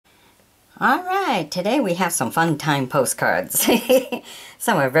All right, today we have some fun time postcards.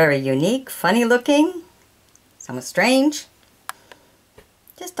 Some are very unique, funny looking, some are strange.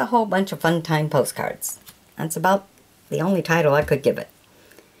 Just a whole bunch of fun time postcards. That's about the only title I could give it.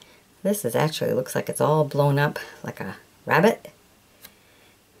 This is actually looks like it's all blown up like a rabbit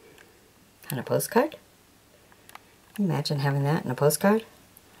kind of postcard. Imagine having that in a postcard.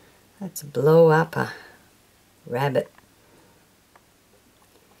 Let's blow up a rabbit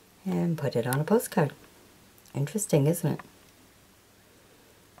and put it on a postcard. Interesting, isn't it?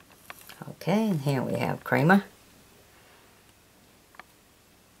 Okay, and here we have Kramer.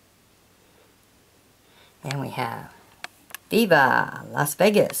 And we have Viva Las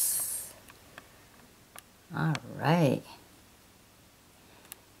Vegas. All right.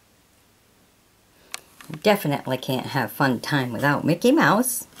 Definitely can't have fun time without Mickey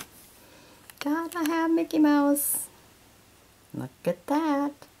Mouse. Gotta have Mickey Mouse. Look at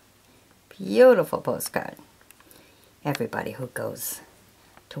that. Beautiful postcard. Everybody who goes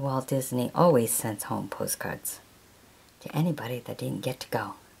to Walt Disney always sends home postcards to anybody that didn't get to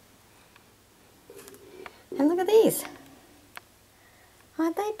go. And look at these.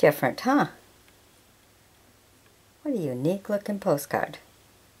 Aren't they different, huh? What a unique looking postcard.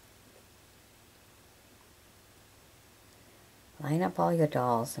 Line up all your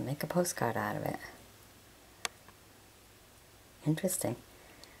dolls and make a postcard out of it. Interesting.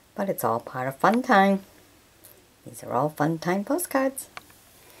 But it's all part of fun time. These are all fun time postcards.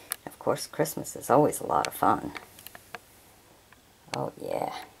 Of course, Christmas is always a lot of fun. Oh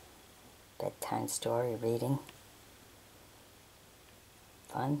yeah. Bedtime story reading.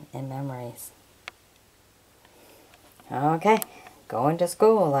 Fun and memories. Okay, going to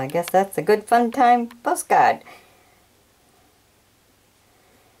school. I guess that's a good fun time postcard.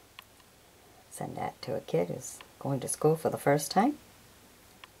 Send that to a kid who's going to school for the first time.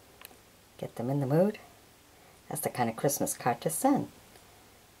 Get them in the mood. That's the kind of Christmas card to send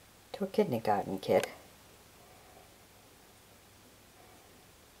to a kindergarten kid.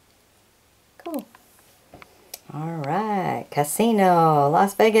 Cool. All right, Casino,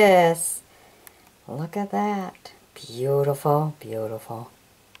 Las Vegas. Look at that. Beautiful, beautiful.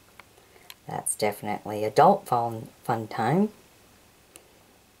 That's definitely adult fun time.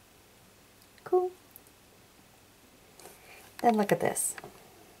 Cool. Then look at this.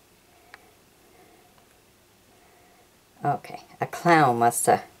 Okay, a clown must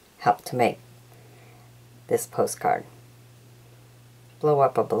have helped to make this postcard. Blow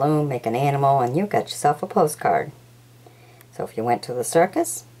up a balloon, make an animal, and you got yourself a postcard. So if you went to the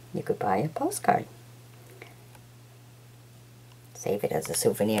circus, you could buy a postcard. Save it as a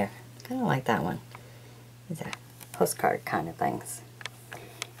souvenir. Kind of like that one. These are postcard kind of things.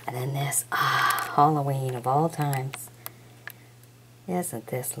 And then this, Halloween of all times. Isn't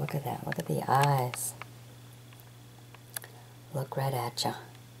this? Look at that. Look at the eyes. Look right at you.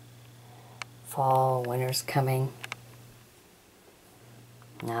 Fall, winter's coming.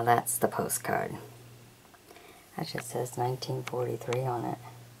 Now that's the postcard. That just says 1943 on it.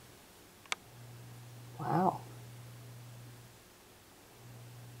 Wow.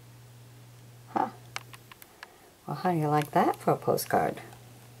 Huh. Well, how do you like that for a postcard?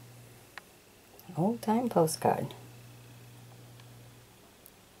 Old time postcard.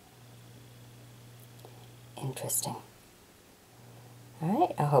 Interesting.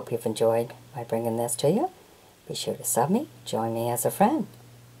 Alright, I hope you've enjoyed my bringing this to you. Be sure to sub me, join me as a friend,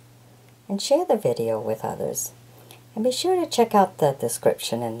 and share the video with others. And be sure to check out the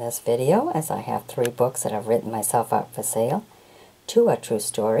description in this video, as I have 3 books that I've written myself up for sale. 2 are true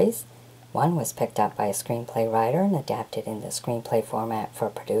stories. 1 was picked up by a screenplay writer and adapted in the screenplay format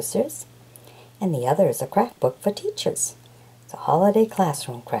for producers. And the other is a craft book for teachers. It's a holiday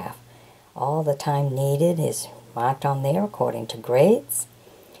classroom craft. All the time needed is marked on there according to grades.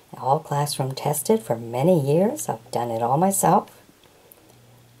 All classroom tested for many years. I've done it all myself.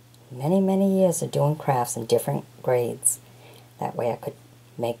 Many years of doing crafts in different grades. That way I could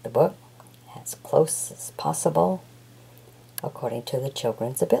make the book as close as possible according to the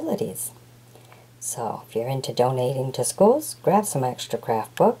children's abilities. So if you're into donating to schools, grab some extra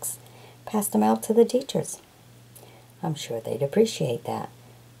craft books, pass them out to the teachers. I'm sure they'd appreciate that.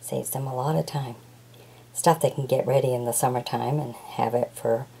 Saves them a lot of time. Stuff they can get ready in the summertime and have it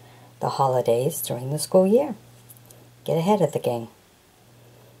for the holidays during the school year. Get ahead of the game.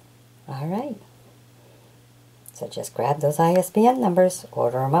 Alright. So just grab those ISBN numbers,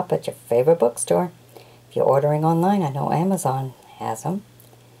 order them up at your favorite bookstore. If you're ordering online, I know Amazon has them.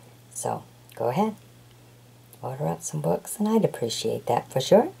 So go ahead. Order up some books, and I'd appreciate that for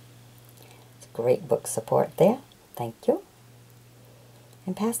sure. It's great book support there. Thank you.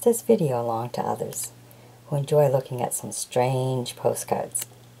 and pass this video along to others who enjoy looking at some strange postcards.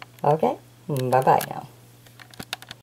 Okay? Bye-bye now.